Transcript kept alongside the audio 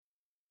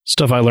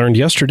Stuff I learned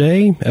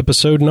yesterday,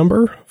 episode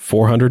number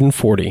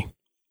 440.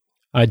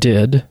 I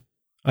did,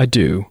 I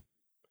do,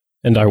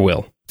 and I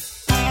will.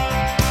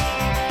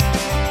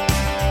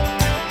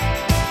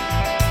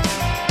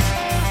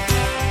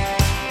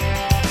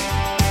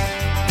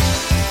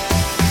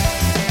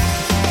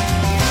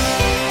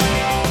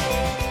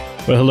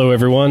 Well, hello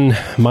everyone.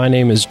 My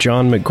name is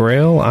John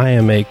McGrail. I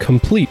am a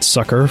complete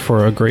sucker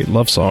for a great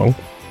love song,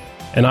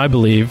 and I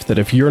believe that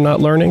if you're not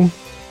learning,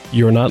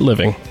 you're not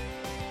living.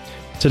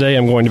 Today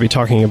I'm going to be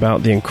talking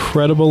about the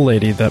incredible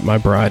lady that my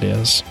bride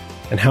is,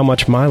 and how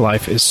much my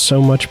life is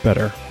so much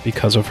better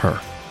because of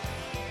her.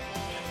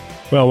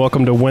 Well,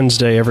 welcome to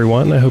Wednesday,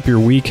 everyone. I hope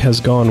your week has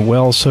gone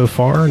well so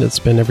far, and it's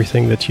been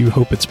everything that you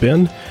hope it's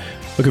been.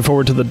 Looking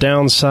forward to the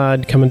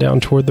downside coming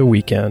down toward the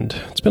weekend.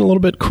 It's been a little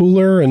bit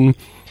cooler and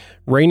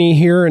rainy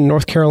here in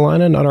North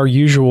Carolina, not our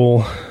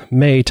usual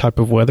May type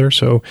of weather,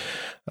 so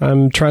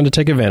I'm trying to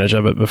take advantage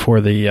of it before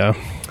the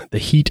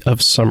heat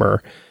of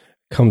summer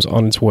comes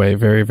on its way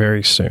very,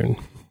 very soon.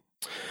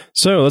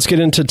 So let's get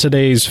into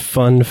today's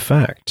fun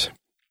fact.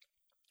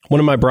 One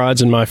of my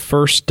brides and my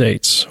first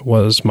dates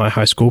was my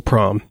high school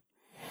prom.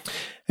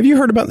 Have you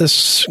heard about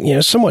this,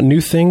 somewhat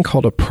new thing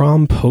called a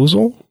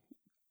promposal?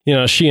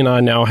 She and I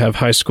now have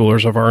high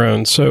schoolers of our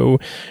own, so,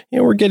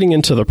 we're getting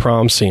into the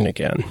prom scene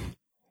again.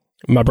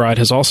 My bride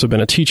has also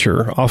been a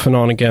teacher, off and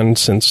on again,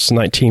 since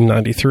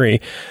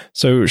 1993,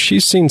 so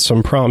she's seen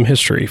some prom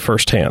history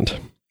firsthand.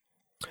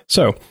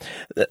 So,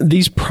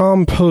 these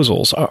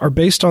promposals are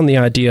based on the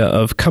idea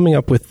of coming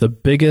up with the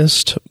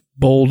biggest,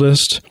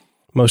 boldest,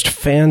 most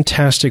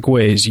fantastic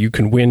ways you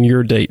can win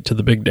your date to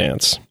the big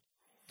dance.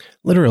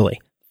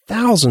 Literally,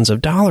 thousands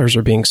of dollars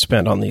are being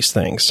spent on these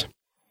things.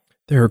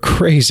 There are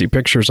crazy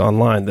pictures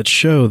online that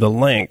show the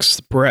lengths,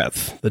 the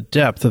breadth, the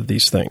depth of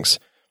these things.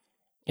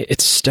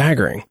 It's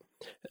staggering.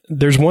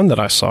 There's one that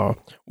I saw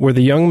where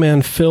the young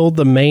man filled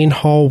the main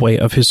hallway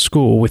of his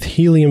school with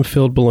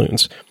helium-filled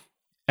balloons,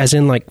 as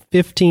in like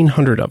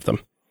 1,500 of them,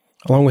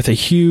 along with a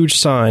huge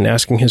sign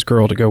asking his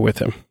girl to go with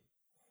him.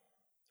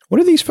 What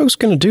are these folks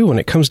going to do when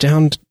it comes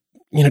down,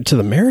 to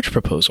the marriage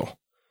proposal?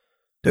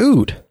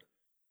 Dude.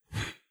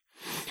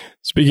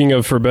 Speaking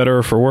of for better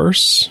or for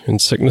worse, in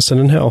sickness and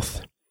in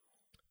health,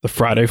 the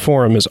Friday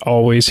Forum is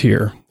always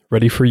here,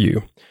 ready for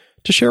you,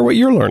 to share what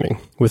you're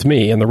learning with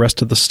me and the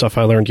rest of the Stuff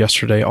I Learned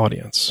Yesterday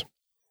audience.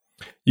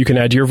 You can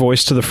add your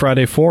voice to the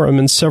Friday Forum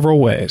in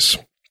several ways.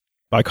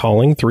 By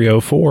calling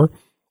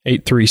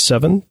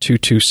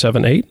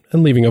 304-837-2278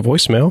 and leaving a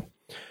voicemail,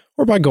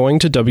 or by going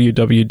to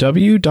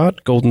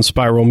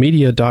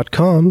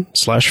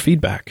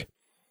www.goldenspiralmedia.com/feedback.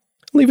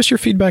 Leave us your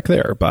feedback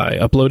there by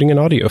uploading an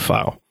audio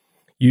file.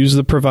 Use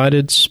the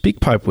provided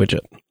SpeakPipe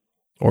widget,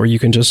 or you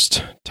can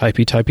just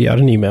typey out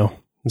an email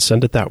and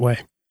send it that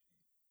way.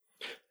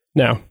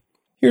 Now,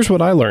 here's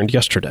what I learned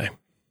yesterday.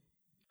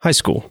 High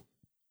school.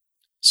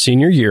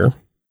 Senior year.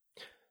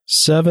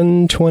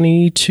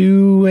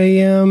 7:22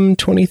 a.m.,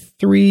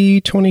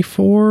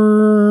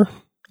 23:24,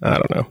 I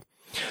don't know.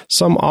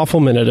 Some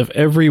awful minute of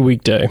every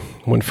weekday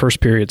when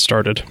first period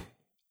started.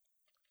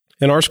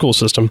 In our school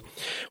system,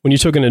 when you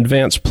took an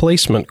advanced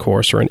placement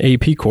course or an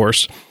AP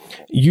course,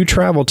 you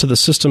traveled to the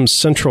system's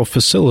central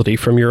facility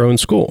from your own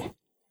school.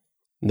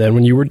 Then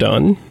when you were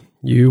done,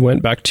 you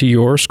went back to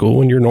your school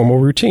and your normal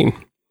routine.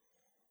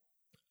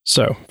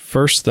 So,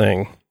 first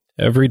thing,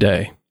 every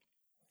day,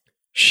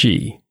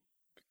 she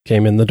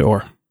came in the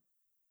door.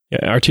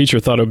 Our teacher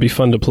thought it would be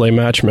fun to play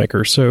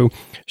matchmaker, so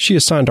she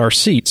assigned our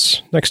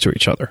seats next to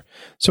each other,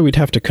 so we'd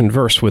have to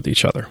converse with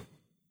each other.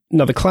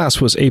 Now, the class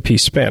was AP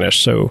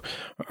Spanish, so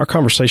our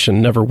conversation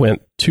never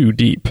went too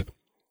deep.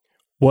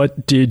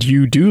 What did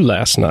you do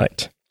last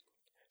night?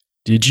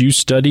 Did you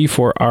study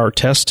for our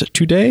test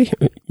today?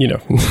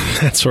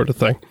 That sort of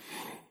thing.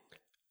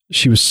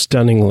 She was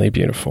stunningly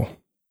beautiful,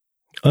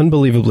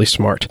 unbelievably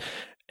smart,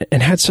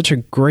 and had such a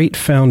great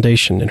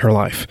foundation in her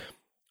life.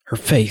 Her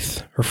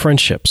faith, her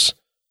friendships,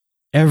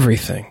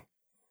 everything,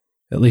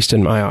 at least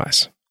in my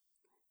eyes.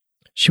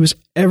 She was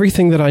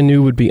everything that I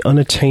knew would be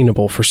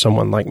unattainable for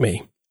someone like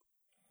me.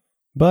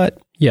 But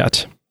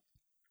yet,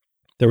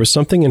 there was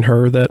something in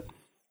her that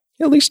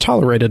at least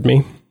tolerated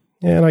me,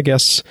 and I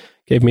guess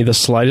gave me the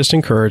slightest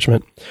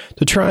encouragement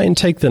to try and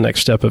take the next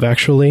step of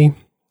actually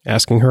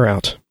asking her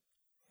out.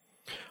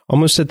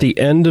 Almost at the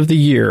end of the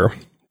year,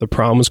 the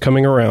prom was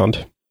coming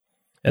around,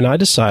 and I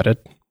decided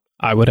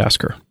I would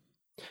ask her.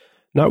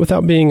 Not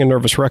without being a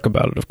nervous wreck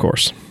about it, of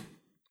course.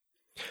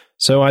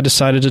 So I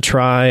decided to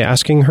try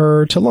asking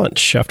her to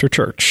lunch after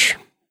church,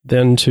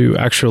 then to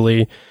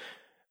actually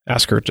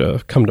ask her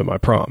to come to my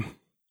prom.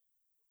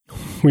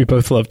 We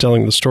both love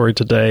telling the story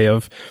today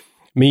of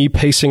me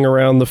pacing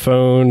around the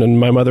phone and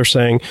my mother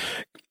saying,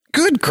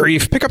 "Good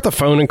grief, pick up the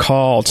phone and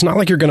call. It's not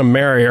like you're going to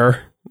marry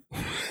her."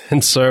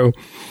 And so,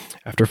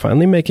 after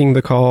finally making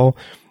the call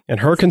and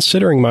her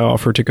considering my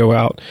offer to go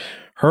out,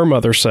 her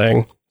mother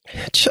saying,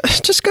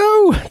 Just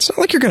go. It's not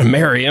like you're going to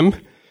marry him."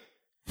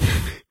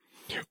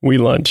 We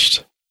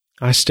lunched.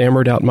 I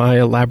stammered out my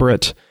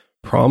elaborate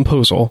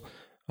promposal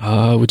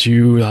Would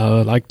you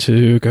like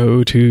to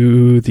go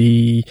to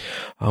the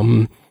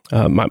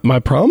my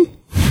prom?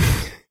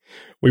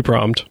 We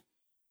prommed.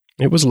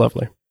 It was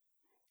lovely.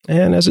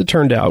 And as it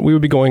turned out, we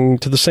would be going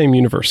to the same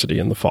university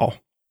in the fall.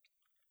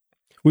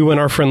 We went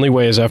our friendly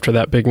ways after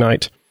that big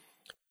night,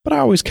 but I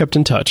always kept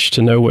in touch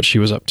to know what she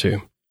was up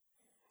to.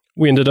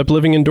 We ended up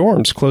living in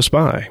dorms close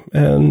by,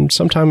 and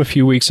sometime a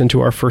few weeks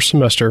into our first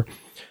semester,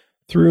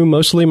 through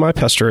mostly my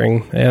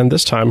pestering, and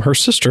this time her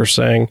sister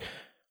saying,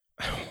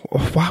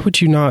 "Why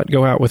would you not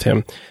go out with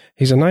him?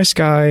 He's a nice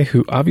guy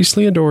who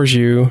obviously adores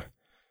you,"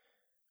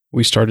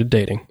 we started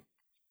dating.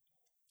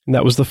 And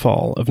that was the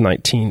fall of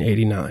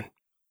 1989.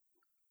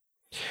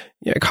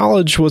 Yeah,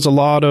 college was a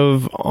lot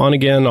of on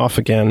again, off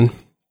again,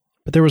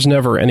 but there was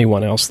never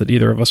anyone else that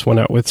either of us went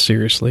out with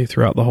seriously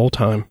throughout the whole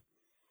time.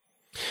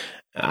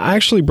 I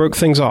actually broke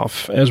things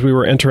off as we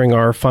were entering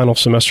our final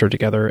semester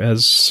together,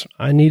 as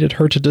I needed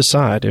her to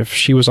decide if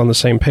she was on the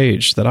same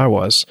page that I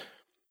was.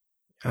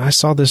 I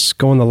saw this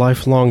going the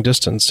lifelong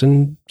distance,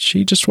 and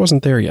she just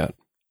wasn't there yet.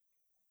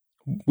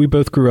 We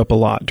both grew up a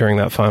lot during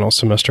that final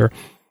semester,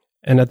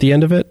 and at the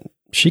end of it,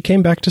 she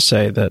came back to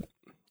say that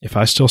if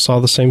I still saw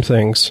the same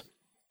things,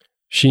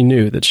 she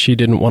knew that she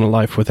didn't want a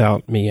life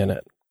without me in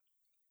it.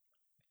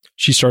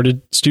 She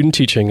started student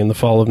teaching in the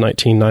fall of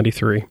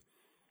 1993,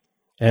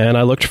 and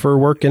I looked for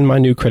work in my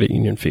new credit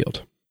union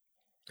field.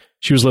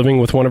 She was living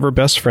with one of her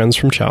best friends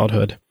from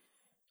childhood,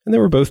 and they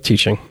were both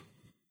teaching.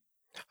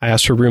 I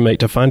asked her roommate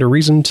to find a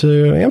reason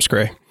to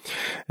Amscray,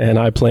 and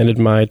I planted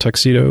my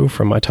tuxedo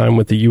from my time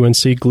with the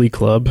UNC Glee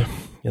Club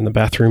in the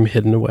bathroom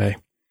hidden away.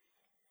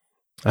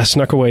 I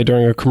snuck away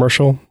during a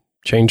commercial,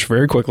 changed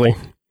very quickly,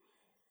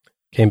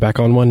 came back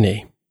on one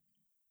knee,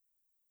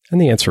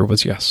 and the answer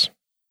was yes.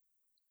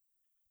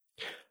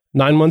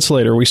 9 months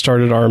later, we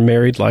started our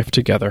married life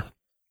together.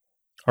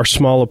 Our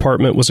small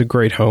apartment was a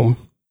great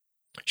home.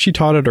 She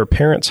taught at her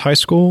parents' high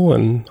school,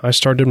 and I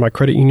started my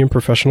credit union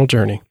professional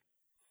journey.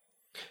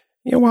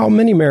 While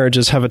many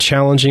marriages have a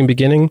challenging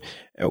beginning,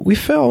 we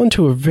fell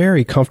into a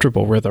very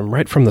comfortable rhythm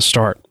right from the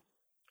start.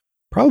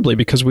 Probably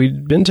because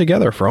we'd been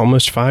together for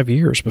almost 5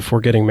 years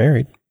before getting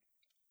married.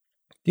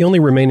 The only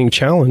remaining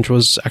challenge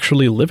was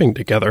actually living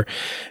together,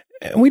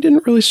 and we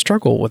didn't really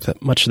struggle with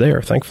it much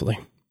there, thankfully.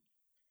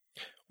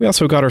 We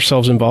also got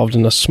ourselves involved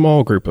in a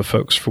small group of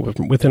folks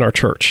within our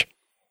church.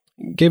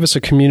 It gave us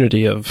a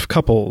community of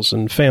couples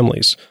and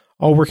families,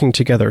 all working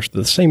together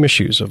through the same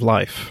issues of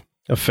life,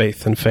 of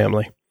faith, and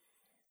family.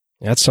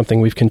 That's something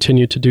we've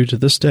continued to do to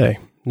this day,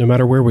 no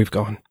matter where we've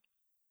gone.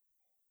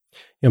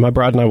 My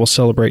bride and I will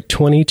celebrate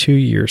 22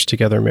 years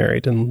together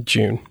married in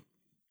June.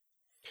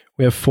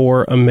 We have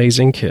 4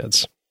 amazing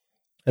kids,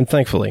 and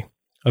thankfully,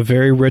 a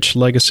very rich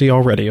legacy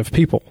already of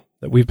people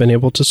that we've been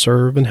able to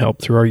serve and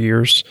help through our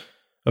years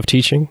of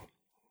teaching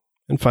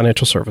and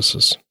financial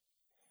services.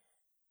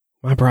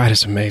 My bride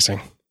is amazing.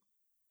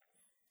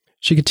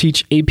 She could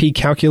teach AP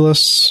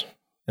calculus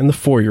and the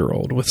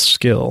 4-year-old with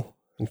skill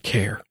and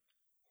care.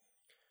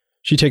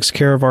 She takes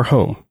care of our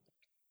home,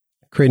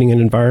 creating an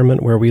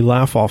environment where we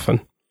laugh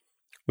often,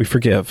 we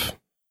forgive,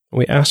 and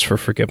we ask for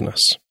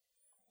forgiveness.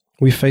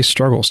 We face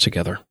struggles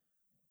together.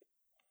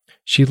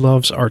 She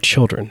loves our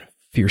children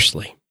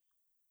fiercely.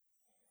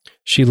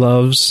 She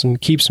loves and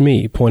keeps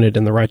me pointed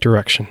in the right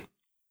direction.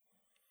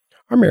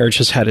 Our marriage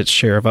has had its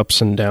share of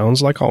ups and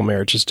downs, like all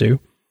marriages do.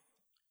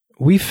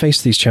 We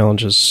face these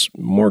challenges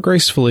more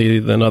gracefully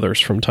than others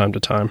from time to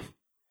time.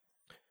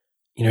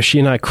 She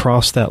and I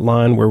crossed that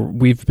line where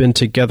we've been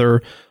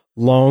together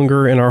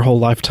longer in our whole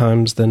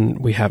lifetimes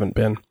than we haven't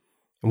been.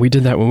 And we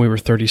did that when we were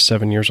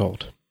 37 years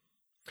old.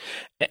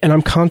 And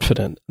I'm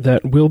confident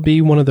that we'll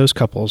be one of those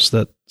couples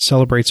that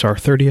celebrates our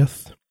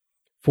 30th,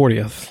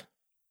 40th,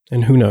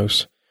 and who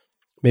knows,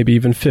 maybe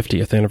even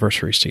 50th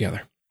anniversaries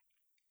together.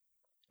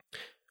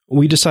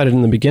 We decided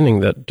in the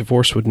beginning that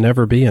divorce would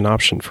never be an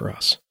option for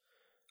us.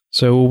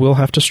 So we'll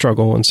have to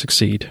struggle and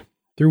succeed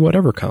through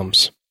whatever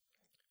comes,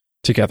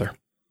 together.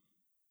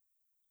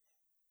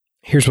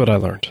 Here's what I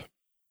learned.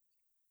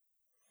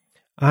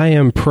 I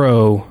am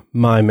pro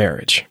my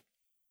marriage.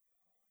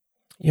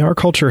 Our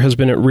culture has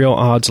been at real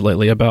odds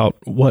lately about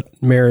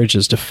what marriage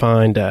is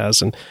defined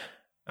as, and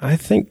I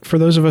think for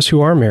those of us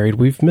who are married,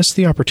 we've missed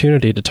the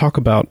opportunity to talk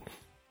about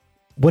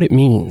what it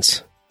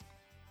means.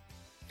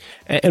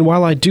 And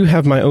while I do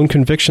have my own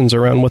convictions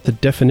around what the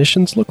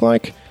definitions look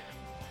like,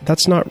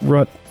 that's not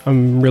what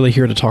I'm really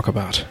here to talk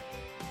about.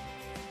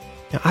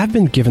 I've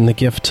been given the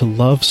gift to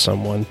love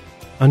someone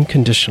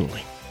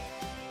unconditionally,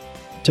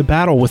 to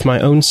battle with my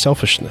own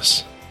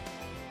selfishness,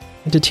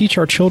 and to teach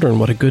our children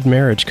what a good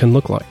marriage can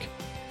look like.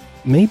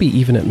 Maybe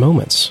even at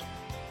moments,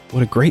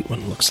 what a great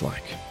one looks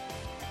like.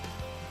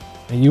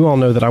 And you all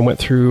know that I went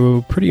through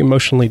a pretty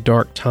emotionally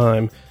dark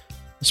time,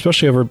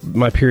 especially over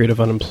my period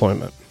of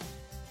unemployment.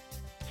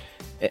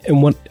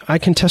 And what I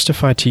can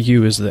testify to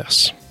you is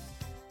this.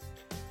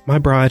 My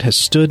bride has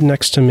stood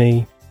next to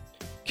me,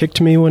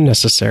 kicked me when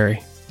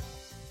necessary,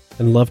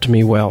 and loved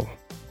me well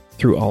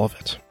through all of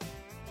it.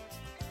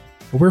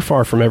 We're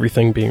far from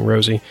everything being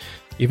rosy,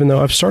 even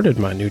though I've started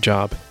my new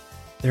job.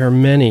 There are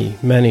many,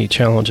 many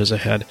challenges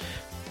ahead,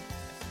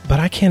 but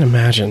I can't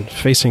imagine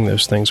facing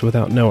those things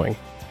without knowing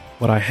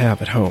what I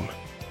have at home.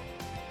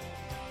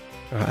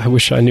 I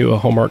wish I knew a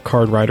Hallmark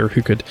card writer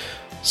who could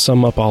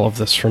sum up all of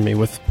this for me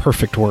with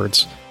perfect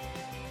words.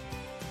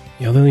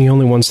 The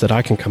only ones that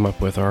I can come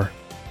up with are,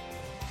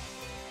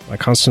 my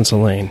Constance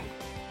Elaine,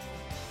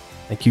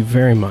 thank you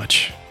very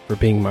much for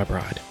being my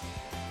bride.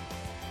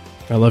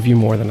 I love you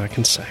more than I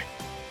can say.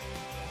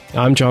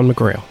 I'm John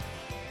McGrail,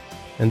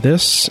 and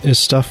this is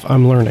Stuff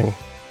I'm Learning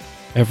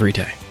Every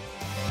Day.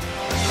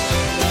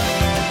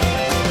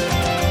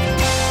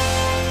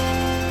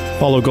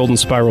 Follow Golden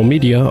Spiral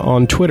Media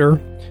on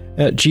Twitter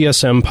at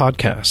GSM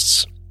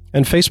Podcasts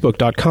and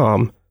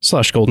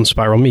Facebook.com/Golden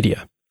Spiral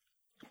Media.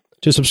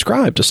 To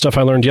subscribe to Stuff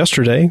I Learned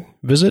Yesterday,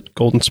 visit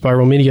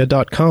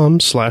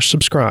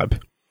goldenspiralmedia.com/subscribe.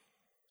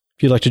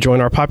 If you'd like to join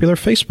our popular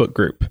Facebook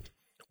group,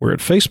 we're at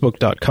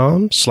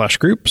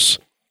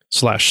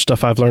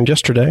facebook.com/groups/Stuff I've Learned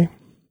Yesterday.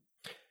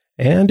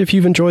 And if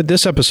you've enjoyed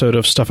this episode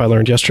of Stuff I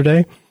Learned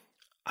Yesterday,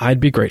 I'd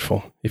be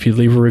grateful if you'd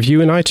leave a review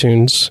in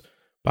iTunes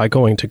by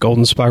going to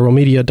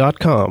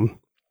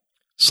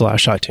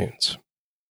goldenspiralmedia.com/iTunes.